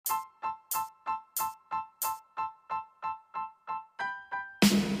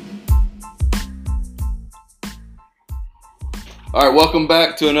All right, welcome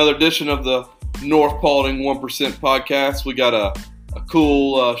back to another edition of the North Paulding 1% podcast. We got a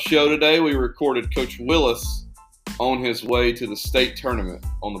cool show today. We recorded Coach Willis on his way to the state tournament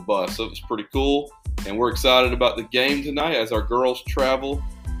on the bus, so it was pretty cool. And we're excited about the game tonight as our girls travel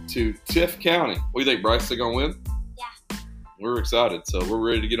to Tift County. What do you think, Bryce? They going to win? Yeah. We're excited, so we're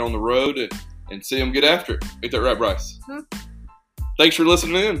ready to get on the road and see them get after it. Ain't that right, Bryce? Mm-hmm. Thanks for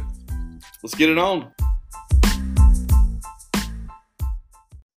listening in. Let's get it on.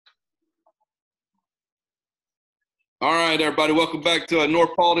 All right, everybody, welcome back to a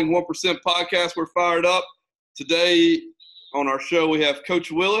North Paulding 1% podcast. We're fired up. Today on our show, we have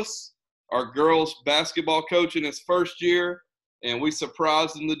Coach Willis, our girls basketball coach in his first year, and we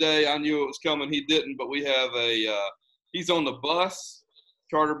surprised him today. I knew it was coming. He didn't, but we have he's on the bus,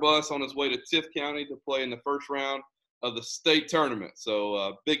 charter bus, on his way to Tift County to play in the first round of the state tournament.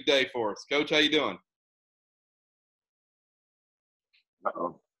 So big day for us. Coach, how you doing?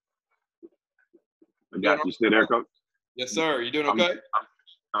 Uh-oh. I got you. Still there, Coach? Yes, sir. You doing okay?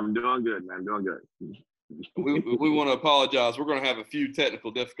 I'm doing good, man. Doing good. We want to apologize. We're going to have a few technical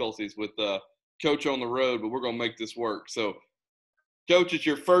difficulties with Coach on the road, but we're going to make this work. So, Coach, it's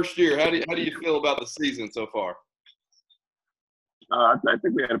your first year. How do you feel about the season so far? I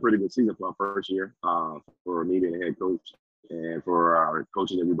think we had a pretty good season for our first year for me being the head coach and for our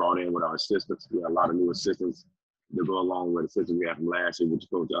coaches that we brought in with our assistants. We had a lot of new assistants that go along with assistants we had from last year, which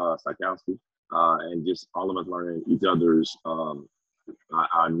Coach Stykowski. And just all of us learning each other's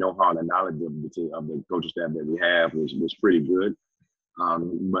our know-how and the knowledge of the team, of the coaching staff that we have was pretty good.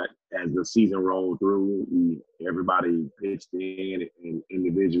 But as the season rolled through, everybody pitched in and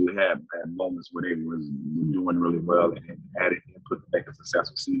individually had moments where they was doing really well and had input to make a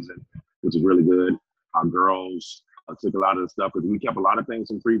successful season, which is really good. Our girls took a lot of the stuff because we kept a lot of things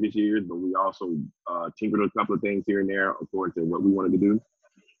from previous years, but we also tinkered a couple of things here and there according to what we wanted to do.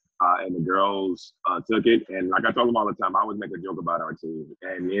 And the girls took it. And like I told them all the time, I always make a joke about our team.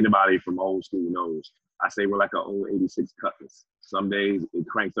 And anybody from old school knows, I say we're like an old 86 Cutlass. Some days it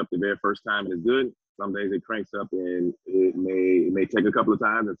cranks up the very first time and it's good. Some days it cranks up and it may take a couple of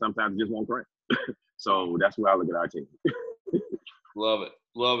times and sometimes it just won't crank. So that's where I look at our team. Love it.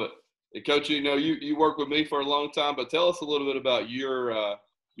 Love it. And Coach, you worked with me for a long time, but tell us a little bit about your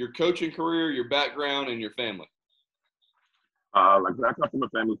coaching career, your background, and your family. Like I come from a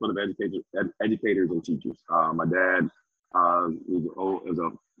family full of educators and teachers. My dad is a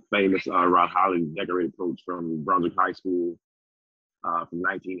famous Ron Holly decorated coach from Brunswick High School from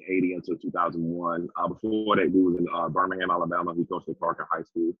 1980 until 2001. Before that, we was in Birmingham, Alabama. He coached at Parker High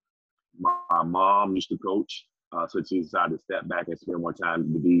School. My mom used to coach, so she decided to step back and spend more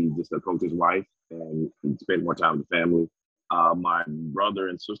time to be just a coach's wife and spend more time with the family. My brother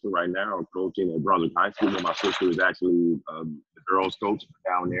and sister right now are coaching at Brunswick High School, and my sister is actually the girls' coach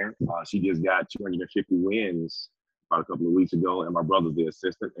down there. She just got 250 wins about a couple of weeks ago, and my brother's the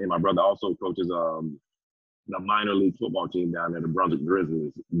assistant. And my brother also coaches the minor league football team down there, the Brunswick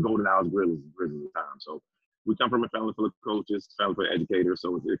Grizzlies, Golden Owls Grizzlies at the time. So we come from a family full of coaches, family full of educators,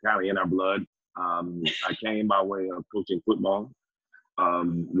 so it's kind of in our blood. I came by way of coaching football.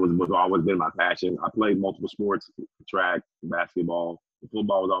 Was always been my passion. I played multiple sports, track, basketball.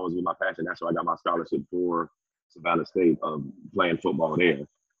 Football was always been my passion. That's why I got my scholarship for Savannah State of playing football there.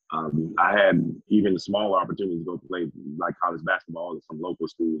 I had even smaller opportunities to go play like college basketball at some local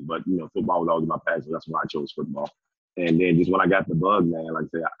schools, but football was always my passion. That's why I chose football. And then just when I got the bug, man, like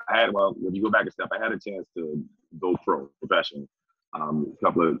I said, when you go back a step, I had a chance to go professional. A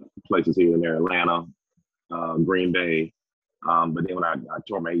couple of places here and there, Atlanta, Green Bay. But then when I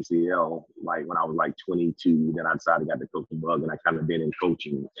tore my ACL, like when I was like 22, then I decided I got the coaching bug, and I kind of been in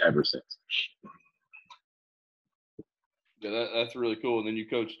coaching ever since. Yeah, that's really cool. And then you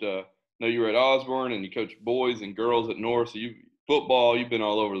coached, you were at Osborne, and you coached boys and girls at North. So you've been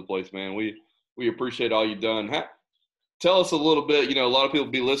all over the place, man. We appreciate all you've done. Tell us a little bit. A lot of people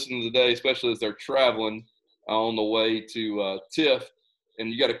be listening today, especially as they're traveling on the way to Tift, and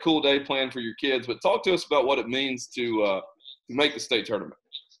you got a cool day planned for your kids. But talk to us about what it means to make the state tournament.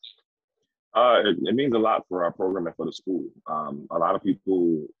 It means a lot for our program and for the school. A lot of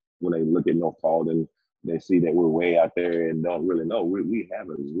people, when they look at North Paulding, they see that we're way out there and don't really know. We have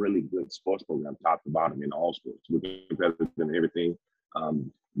a really good sports program, top to bottom, in all sports. We're competitive in everything.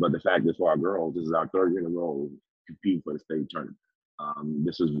 But the fact is, for our girls, this is our third year in a row competing for the state tournament.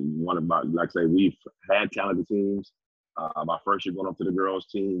 This is one of my, like I say, we've had talented teams. My first year going up to the girls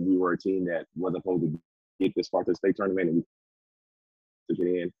team, we were a team that wasn't supposed to get this far to the state tournament, and we took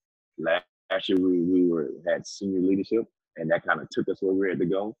it in. Last year, we had senior leadership, and that kind of took us where we had to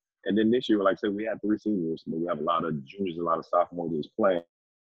go. And then this year, like I said, we had 3 seniors, but we have a lot of juniors, a lot of sophomores that's playing.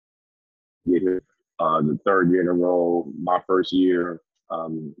 Get here, the 3rd year in a row, my first year.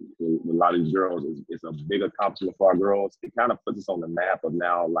 With a lot of these girls, it's a big accomplishment for our girls. It kind of puts us on the map of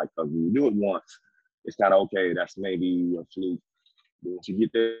now, like, because when you do it once, it's kind of okay. That's maybe a fluke. But once you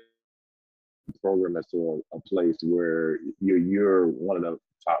get there, program as to a place where you're one of the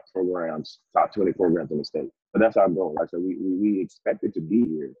top programs, top 20 programs in the state. But that's our goal. Like I said, we expect it to be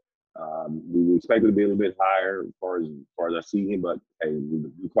here. We expect it to be a little bit higher as far as our season, but hey,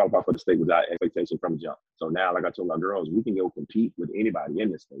 we qualify for the state without expectation from jump. So now, like I told my girls, we can go compete with anybody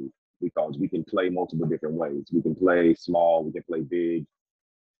in the state because we can play multiple different ways. We can play small, we can play big,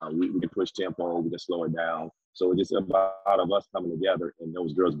 we can push tempo, we can slow it down. So it's just about of us coming together and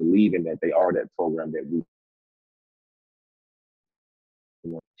those girls believing that they are that program that we.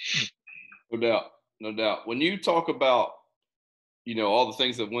 No doubt, no doubt. When you talk about, all the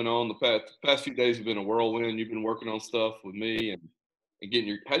things that went on the past few days have been a whirlwind. You've been working on stuff with me and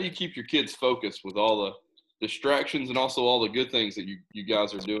getting how do you keep your kids focused with all the distractions and also all the good things that you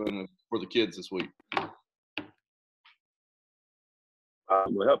guys are doing for the kids this week?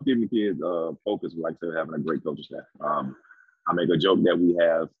 Will help keep the kids focused, like I said, having a great coaching staff. I make a joke that we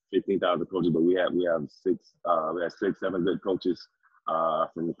have 15,000 coaches, but we have 6, 7 good coaches.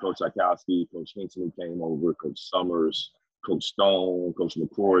 From Coach Ikowski, Coach Hinton came over, Coach Summers, Coach Stone, Coach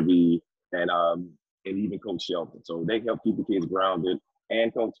McCorvey, and even Coach Shelton. So they help keep the kids grounded,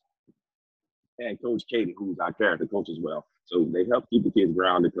 and Coach Katie, who's our character coach as well. So they help keep the kids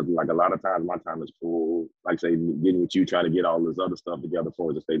grounded because, like, a lot of times my time is full, like say, getting with you, trying to get all this other stuff together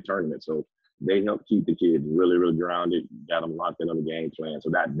for the state tournament. So they help keep the kids really, really grounded, got them locked in on the game plan. So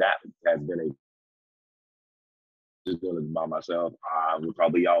that has been just doing it by myself, we're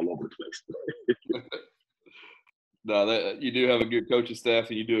probably all over the place. No, you do have a good coaching staff,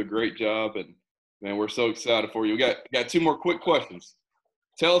 and you do a great job. And man, we're so excited for you. We got 2 more quick questions.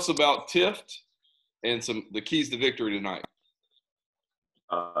 Tell us about Tift and the keys to victory tonight.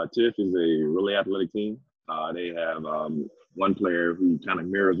 Tift is a really athletic team. They have one player who kind of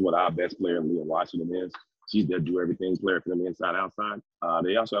mirrors what our best player, Leah Washington, is. She's their do everything player from the inside outside.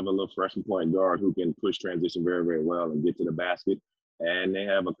 They also have a little freshman point guard who can push transition very, very well and get to the basket. And they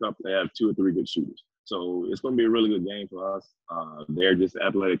have 2 or 3 good shooters. So it's going to be a really good game for us. They're just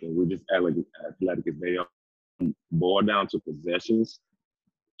athletic, and we're just athletic as they are. Boil down to possessions.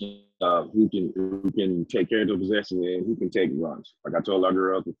 Who can take care of the possession and who can take runs. Like I told our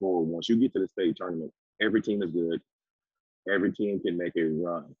girls before, once you get to the state tournament, every team is good. Every team can make a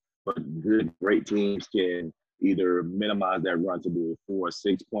run. But great teams can either minimize that run to be a 4 or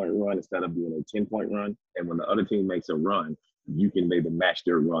 6 point run instead of being a 10-point run. And when the other team makes a run, you can maybe match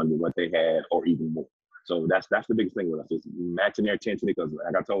their run with what they had or even more. So that's the biggest thing with us, is matching their intensity. Because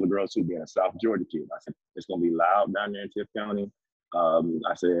like I told the girls too, being a South Georgia kid, I said it's going to be loud down there in Tift County.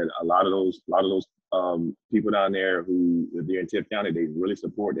 I said a lot of those people down there who, if they're in Tift County, they really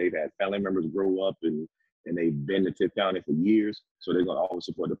support. They've had family members grow up and they've been to Tift County for years, so they're going to always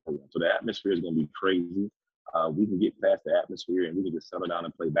support the program. So the atmosphere is going to be crazy. We can get past the atmosphere and we can just settle down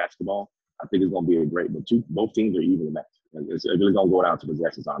and play basketball. I think it's going to be a great, but both teams are evenly matched. It's really going to go down to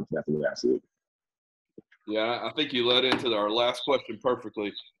possessions, honestly. That's the way I see it. Yeah, I think you led into our last question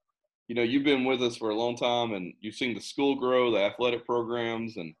perfectly. You've been with us for a long time, and you've seen the school grow, the athletic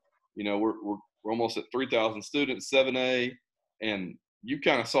programs, and we're almost at 3,000 students, 7A, and you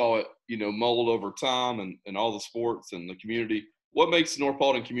kind of saw it, mold over time and all the sports and the community. What makes the North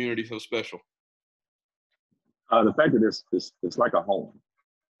Paulding community so special? The fact that it's like a home.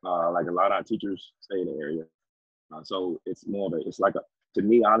 Like a lot of our teachers stay in the area, so it's more of to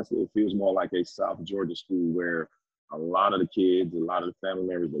me, honestly, it feels more like a South Georgia school where a lot of the kids, a lot of the family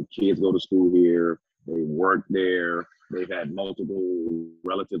members, the kids go to school here, they work there, they've had multiple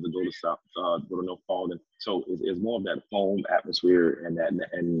relatives that go to North Paulding. So it's more of that home atmosphere and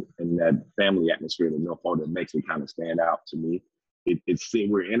that family atmosphere that North Paulding makes it kind of stand out to me.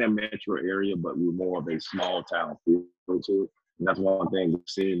 We're in a metro area, but we're more of a small town feel to it. And that's one thing we've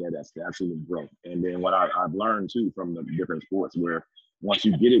seen that's actually grown. And then what I've learned too from the different sports, where once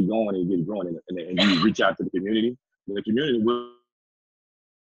you get it going and you get it growing and you reach out to the community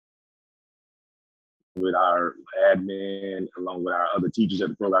with our admin, along with our other teachers at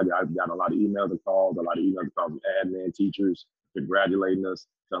the program. I've got a lot of emails and calls, from admin, teachers congratulating us,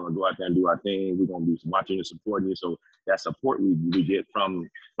 telling us to go out there and do our thing. We're going to be watching and supporting you. So that support we get from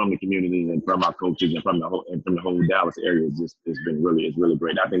the community and from our coaches and from the whole Dallas area is really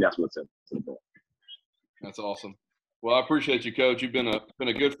great. I think that's what's up to the point. That's awesome. Well, I appreciate you, Coach. You've been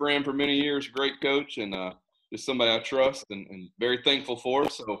a good friend for many years, great coach, and just somebody I trust and very thankful for.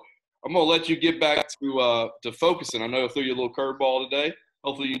 So I'm going to let you get back to focusing. I know I threw you a little curveball today.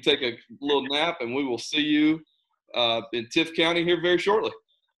 Hopefully you take a little nap, and we will see you in Tift County here very shortly.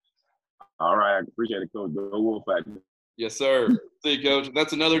 All right. I appreciate it, Coach. Go Wolfpack. Yes, sir. See you, Coach.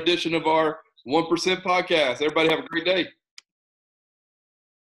 That's another edition of our 1% podcast. Everybody have a great day.